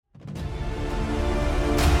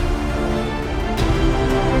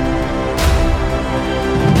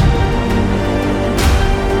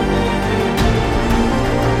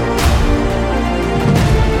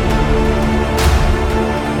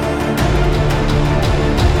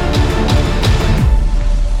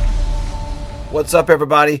What's up,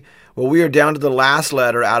 everybody? Well, we are down to the last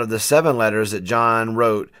letter out of the 7 letters that John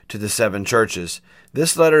wrote to the 7 churches.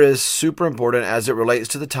 This letter is super important as it relates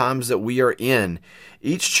to the times that we are in.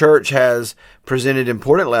 Each church has presented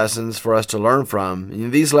important lessons for us to learn from.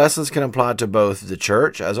 And these lessons can apply to both the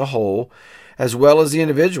church as a whole as well as the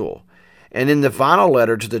individual. And in the final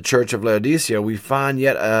letter to the church of Laodicea, we find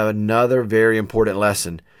yet another very important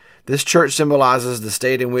lesson. This church symbolizes the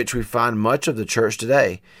state in which we find much of the church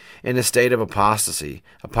today, in a state of apostasy.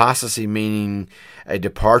 Apostasy meaning a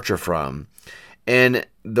departure from. And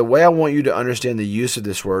the way I want you to understand the use of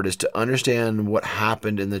this word is to understand what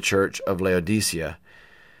happened in the church of Laodicea.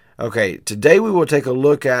 Okay, today we will take a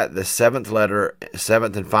look at the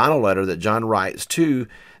 7th and final letter that John writes to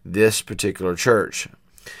this particular church.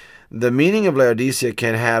 The meaning of Laodicea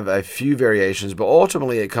can have a few variations, but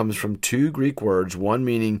ultimately it comes from 2 Greek words, one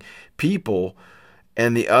meaning people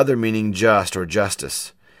and the other meaning just or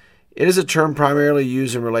justice. It is a term primarily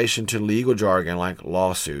used in relation to legal jargon like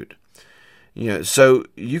lawsuit. So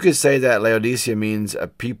you could say that Laodicea means a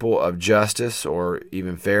people of justice or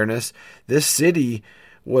even fairness. This city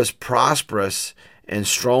was prosperous and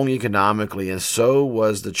strong economically, and so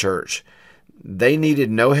was the church. They needed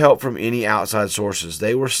no help from any outside sources.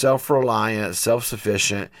 They were self-reliant,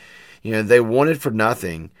 self-sufficient. They wanted for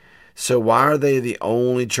nothing. So why are they the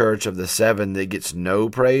only church of the 7 that gets no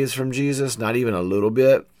praise from Jesus? Not even a little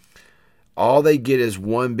bit. All they get is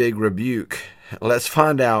one big rebuke. Let's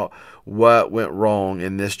find out what went wrong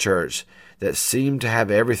in this church that seemed to have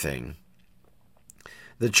everything.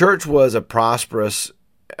 The church was a prosperous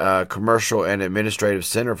commercial and administrative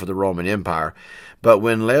center for the Roman Empire. But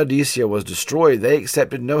when Laodicea was destroyed, they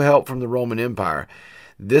accepted no help from the Roman Empire.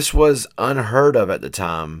 This was unheard of at the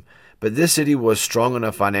time, but this city was strong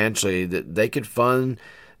enough financially that they could fund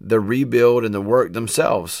the rebuild and the work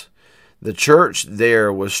themselves. The church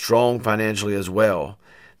there was strong financially as well.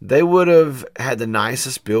 They would have had the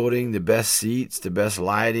nicest building, the best seats, the best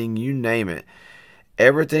lighting, you name it.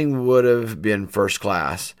 Everything would have been first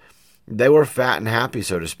class. They were fat and happy,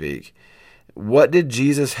 so to speak. What did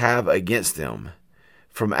Jesus have against them?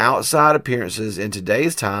 From outside appearances in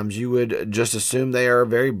today's times, you would just assume they are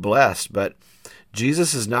very blessed, but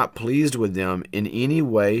Jesus is not pleased with them in any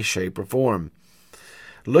way, shape, or form.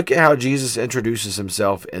 Look at how Jesus introduces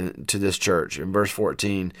himself to this church. In verse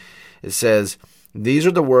 14, it says, "These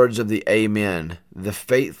are the words of the Amen, the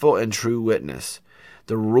faithful and true witness,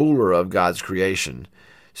 the ruler of God's creation."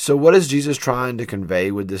 So what is Jesus trying to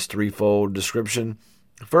convey with this threefold description?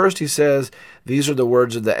 First, he says, these are the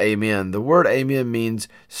words of the Amen. The word Amen means,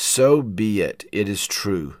 so be it. It is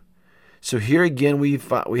true. So here again we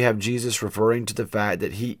have Jesus referring to the fact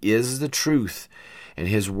that he is the truth, and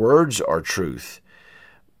his words are truth.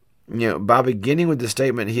 By beginning with the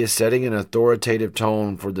statement, he is setting an authoritative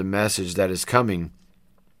tone for the message that is coming.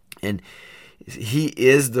 And he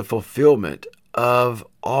is the fulfillment of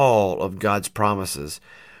all of God's promises.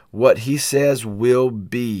 What he says will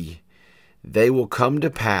be. They will come to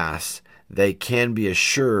pass. They can be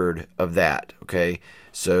assured of that. Okay?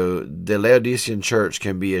 So the Laodicean church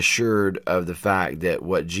can be assured of the fact that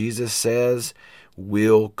what Jesus says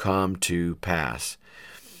will come to pass.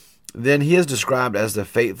 Then he is described as the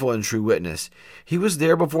faithful and true witness. He was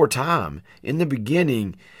there before time, in the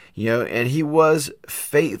beginning, and he was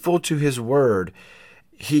faithful to his word.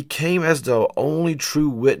 He came as the only true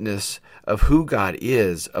witness of who God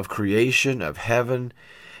is, of creation, of heaven,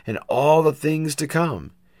 and all the things to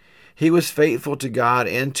come. He was faithful to God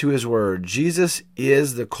and to his word. Jesus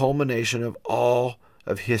is the culmination of all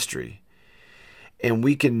of history. And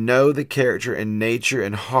we can know the character and nature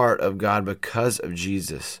and heart of God because of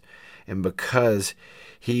Jesus. And because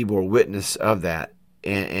he bore witness of that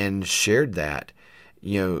and shared that,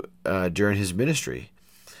 during his ministry.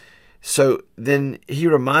 So then he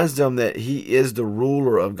reminds them that he is the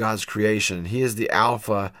ruler of God's creation. He is the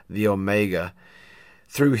Alpha, the Omega.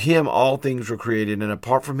 Through him, all things were created, and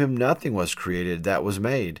apart from him, nothing was created that was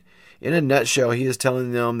made. In a nutshell, he is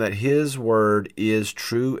telling them that his word is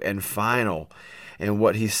true and final, and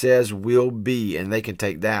what he says will be, and they can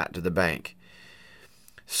take that to the bank.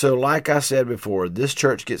 So like I said before, this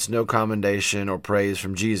church gets no commendation or praise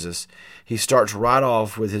from Jesus. He starts right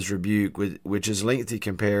off with his rebuke, which is lengthy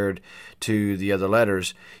compared to the other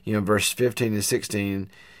letters. Verse 15 and 16,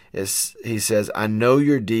 he says, "I know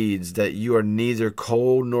your deeds, that you are neither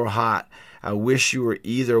cold nor hot. I wish you were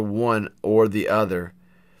either one or the other.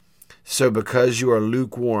 So because you are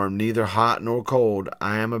lukewarm, neither hot nor cold,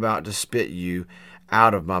 I am about to spit you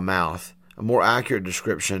out of my mouth." A more accurate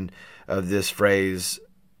description of this phrase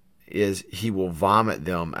is he will vomit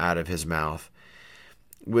them out of his mouth.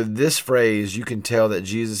 With this phrase, you can tell that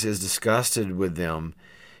Jesus is disgusted with them.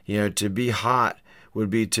 To be hot would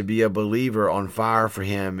be to be a believer on fire for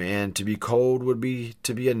him, and to be cold would be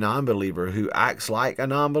to be a non-believer who acts like a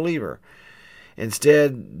non-believer.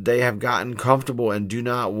 Instead, they have gotten comfortable and do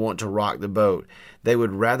not want to rock the boat. They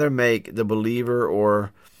would rather make the believer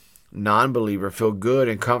or non-believer feel good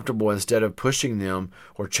and comfortable instead of pushing them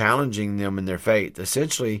or challenging them in their faith.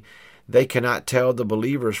 Essentially, they cannot tell the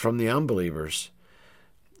believers from the unbelievers.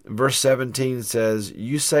 Verse 17 says,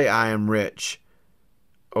 "You say I am rich."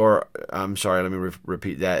 Or, I'm sorry, let me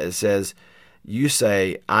repeat that. It says, "You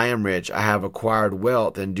say, I am rich, I have acquired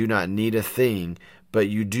wealth and do not need a thing, but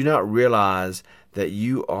you do not realize that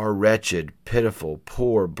you are wretched, pitiful,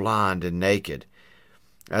 poor, blind, and naked."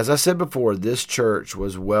 As I said before, this church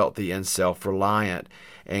was wealthy and self-reliant,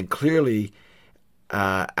 and clearly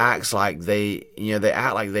acts like they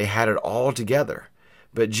act like they had it all together.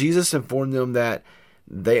 But Jesus informed them that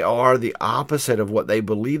they are the opposite of what they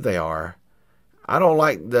believe they are. I don't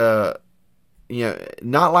like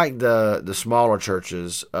not like the smaller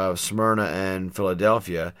churches of Smyrna and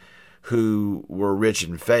Philadelphia who were rich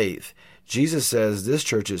in faith. Jesus says this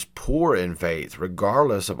church is poor in faith,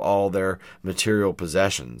 regardless of all their material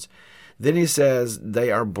possessions. Then he says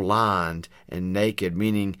they are blind and naked,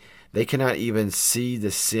 meaning they cannot even see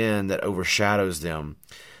the sin that overshadows them.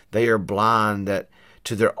 They are blind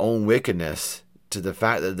to their own wickedness, to the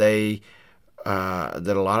fact that that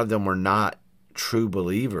a lot of them were not true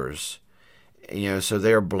believers. So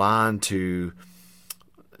they are blind to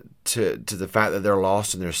the fact that they're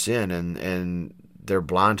lost in their sin, and they're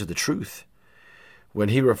blind to the truth. When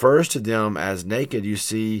he refers to them as naked,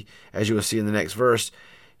 as you will see in the next verse,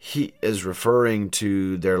 he is referring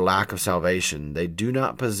to their lack of salvation. They do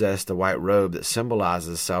not possess the white robe that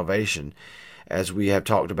symbolizes salvation, as we have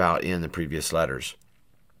talked about in the previous letters.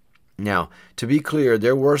 Now, to be clear,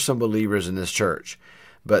 there were some believers in this church,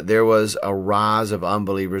 but there was a rise of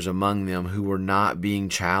unbelievers among them who were not being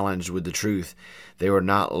challenged with the truth. They were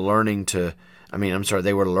not learning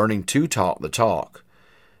they were learning to talk the talk,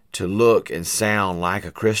 to look and sound like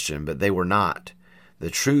a Christian, but they were not. The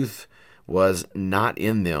truth was not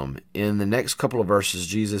in them. In the next couple of verses,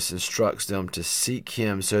 Jesus instructs them to seek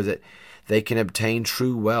him so that they can obtain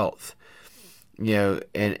true wealth,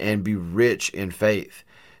 and be rich in faith,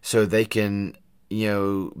 so they can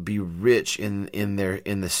be rich in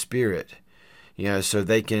the spirit, so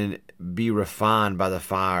they can be refined by the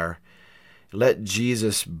fire. Let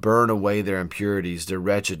Jesus burn away their impurities, their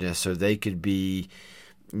wretchedness, so they could be,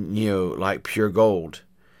 like pure gold.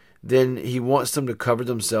 Then he wants them to cover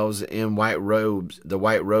themselves in the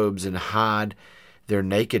white robes, and hide their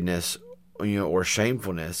nakedness, or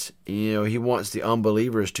shamefulness. He wants the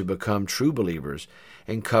unbelievers to become true believers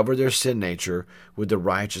and cover their sin nature with the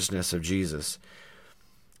righteousness of Jesus.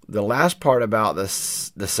 The last part about the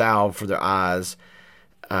salve for their eyes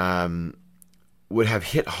would have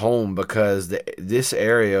hit home, because this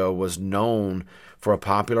area was known for a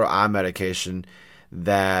popular eye medication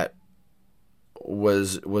that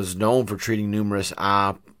was known for treating numerous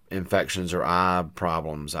eye infections or eye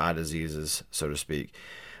problems, eye diseases, so to speak.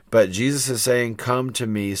 But Jesus is saying, "Come to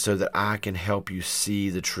me so that I can help you see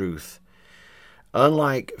the truth."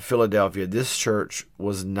 Unlike Philadelphia, this church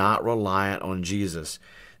was not reliant on Jesus.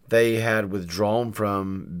 They had withdrawn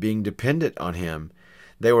from being dependent on him.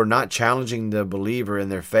 They were not challenging the believer in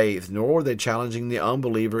their faith, nor were they challenging the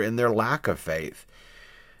unbeliever in their lack of faith.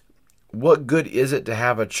 What good is it to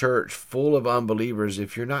have a church full of unbelievers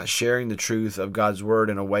if you're not sharing the truth of God's word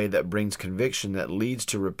in a way that brings conviction that leads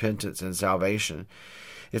to repentance and salvation?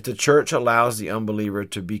 If the church allows the unbeliever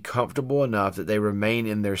to be comfortable enough that they remain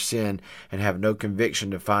in their sin and have no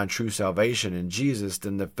conviction to find true salvation in Jesus,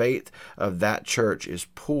 then the faith of that church is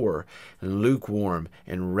poor and lukewarm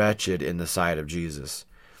and wretched in the sight of Jesus.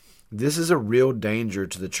 This is a real danger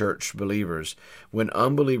to the church believers. When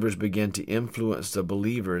unbelievers begin to influence the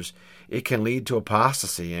believers, it can lead to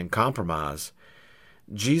apostasy and compromise.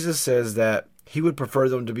 Jesus says that he would prefer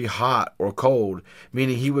them to be hot or cold,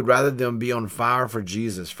 meaning he would rather them be on fire for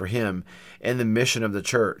Jesus, for him, and the mission of the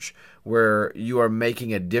church, where you are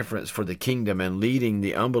making a difference for the kingdom and leading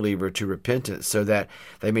the unbeliever to repentance so that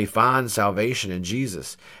they may find salvation in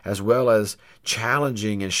Jesus, as well as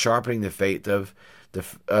challenging and sharpening the faith of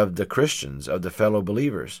the Christians, of the fellow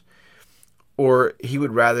believers. Or he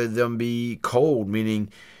would rather them be cold, meaning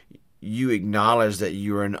you acknowledge that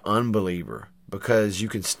you're an unbeliever, because you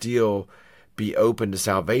can still be open to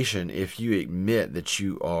salvation if you admit that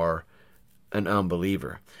you are an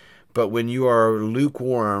unbeliever. But when you are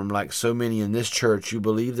lukewarm, like so many in this church, you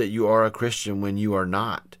believe that you are a Christian when you are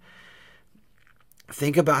not.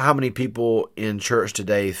 Think about how many people in church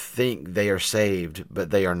today think they are saved, but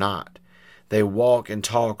they are not. They walk and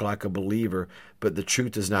talk like a believer, but the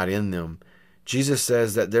truth is not in them. Jesus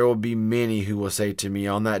says that there will be many who will say to me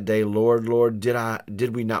on that day, Lord, Lord,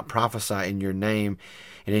 did we not prophesy in your name,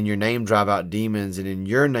 and in your name drive out demons, and in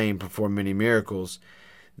your name perform many miracles?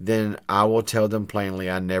 Then I will tell them plainly,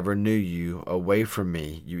 I never knew you. Away from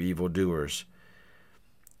me, you evildoers.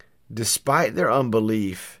 Despite their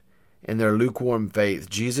unbelief and their lukewarm faith,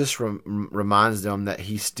 Jesus reminds them that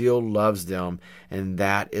he still loves them, and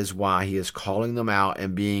that is why he is calling them out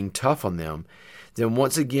and being tough on them. Then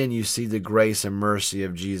once again you see the grace and mercy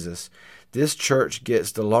of Jesus. This church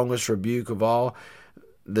gets the longest rebuke of all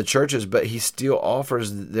the churches, but he still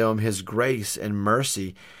offers them his grace and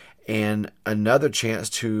mercy and another chance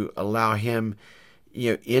to allow him,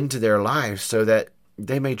 into their lives so that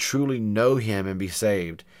they may truly know him and be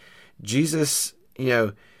saved. Jesus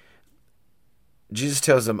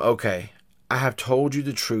tells them, okay, I have told you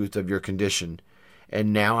the truth of your condition,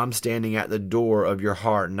 and now I'm standing at the door of your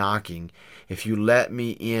heart knocking. If you let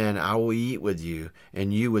me in, I will eat with you,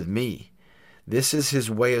 and you with me. This is his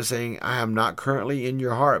way of saying, I am not currently in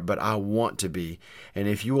your heart, but I want to be. And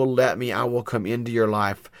if you will let me, I will come into your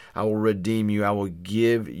life. I will redeem you. I will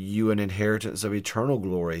give you an inheritance of eternal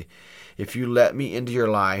glory. If you let me into your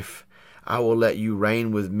life, I will let you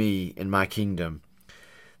reign with me in my kingdom.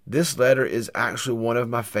 This letter is actually one of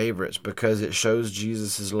my favorites because it shows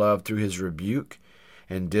Jesus' love through his rebuke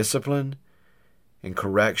and discipline and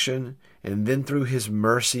correction, and then through his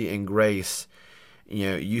mercy and grace.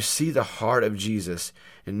 You see the heart of Jesus,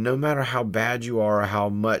 and no matter how bad you are or how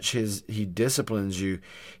much he disciplines you,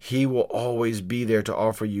 he will always be there to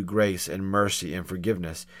offer you grace and mercy and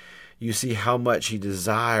forgiveness. You see how much he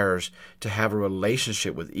desires to have a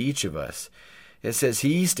relationship with each of us. It says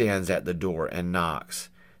he stands at the door and knocks.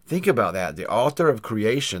 Think about that. The author of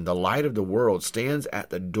creation, the light of the world, stands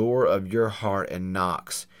at the door of your heart and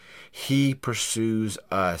knocks. He pursues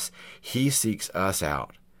us. He seeks us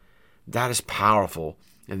out. That is powerful,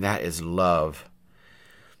 and that is love.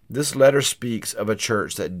 This letter speaks of a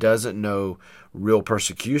church that doesn't know real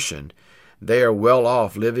persecution. They are well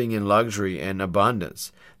off, living in luxury and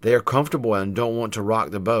abundance. They are comfortable and don't want to rock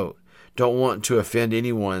the boat, don't want to offend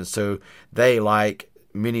anyone, so they, like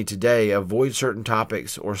many today, avoid certain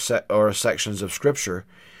topics or sections of Scripture.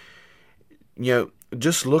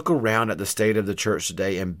 Just look around at the state of the church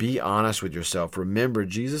today and be honest with yourself. Remember,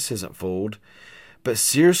 Jesus isn't fooled. But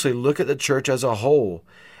seriously, look at the church as a whole,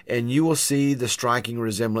 and you will see the striking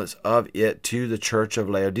resemblance of it to the church of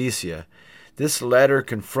Laodicea. This letter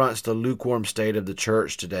confronts the lukewarm state of the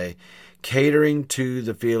church today, catering to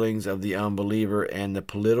the feelings of the unbeliever and the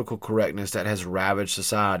political correctness that has ravaged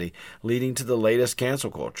society, leading to the latest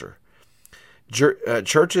cancel culture.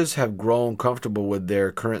 Churches have grown comfortable with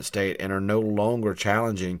their current state and are no longer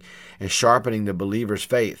challenging and sharpening the believer's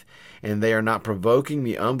faith, and they are not provoking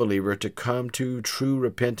the unbeliever to come to true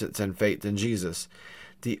repentance and faith in Jesus.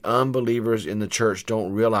 The unbelievers in the church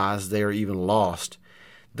don't realize they are even lost.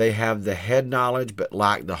 They have the head knowledge but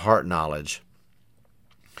lack the heart knowledge.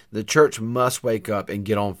 The church must wake up and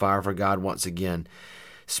get on fire for God once again.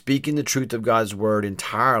 Speaking the truth of God's word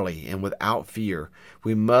entirely and without fear,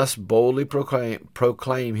 we must boldly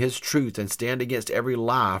proclaim his truth and stand against every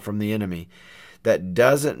lie from the enemy. That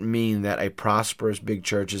doesn't mean that a prosperous big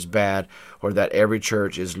church is bad or that every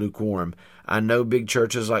church is lukewarm. I know big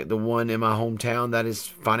churches like the one in my hometown that is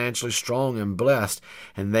financially strong and blessed,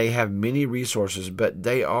 and they have many resources, but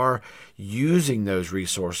they are using those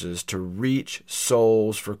resources to reach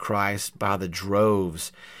souls for Christ by the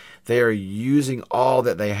droves. They are using all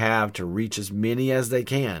that they have to reach as many as they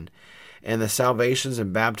can, and the salvations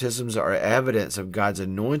and baptisms are evidence of God's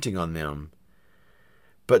anointing on them.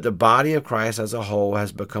 But the body of Christ as a whole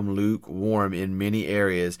has become lukewarm in many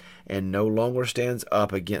areas and no longer stands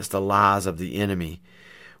up against the lies of the enemy.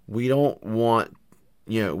 We don't want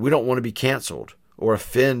to be canceled or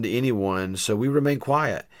offend anyone, so we remain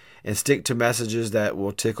quiet and stick to messages that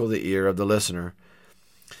will tickle the ear of the listener.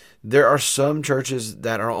 There are some churches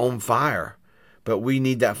that are on fire, but we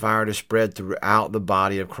need that fire to spread throughout the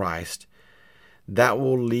body of Christ. That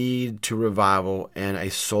will lead to revival and a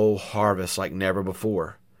soul harvest like never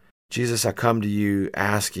before. Jesus, I come to you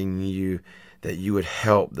asking you that you would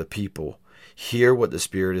help the people hear what the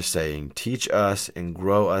Spirit is saying. Teach us and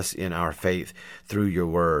grow us in our faith through your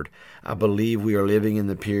word. I believe we are living in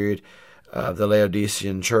the period of the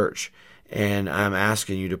Laodicean church, and I'm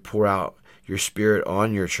asking you to pour out your Spirit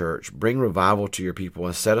on your church. Bring revival to your people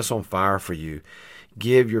and set us on fire for you.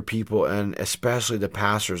 Give your people, and especially the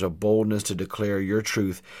pastors, a boldness to declare your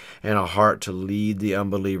truth and a heart to lead the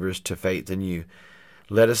unbelievers to faith in you.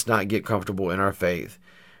 Let us not get comfortable in our faith,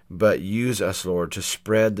 but use us, Lord, to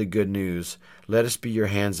spread the good news. Let us be your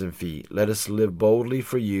hands and feet. Let us live boldly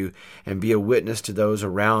for you and be a witness to those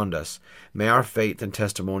around us. May our faith and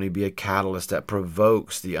testimony be a catalyst that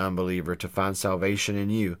provokes the unbeliever to find salvation in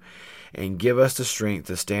you, and give us the strength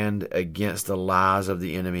to stand against the lies of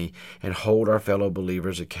the enemy and hold our fellow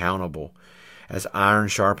believers accountable as iron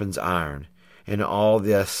sharpens iron. In all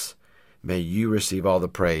this, may you receive all the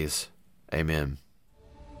praise. Amen.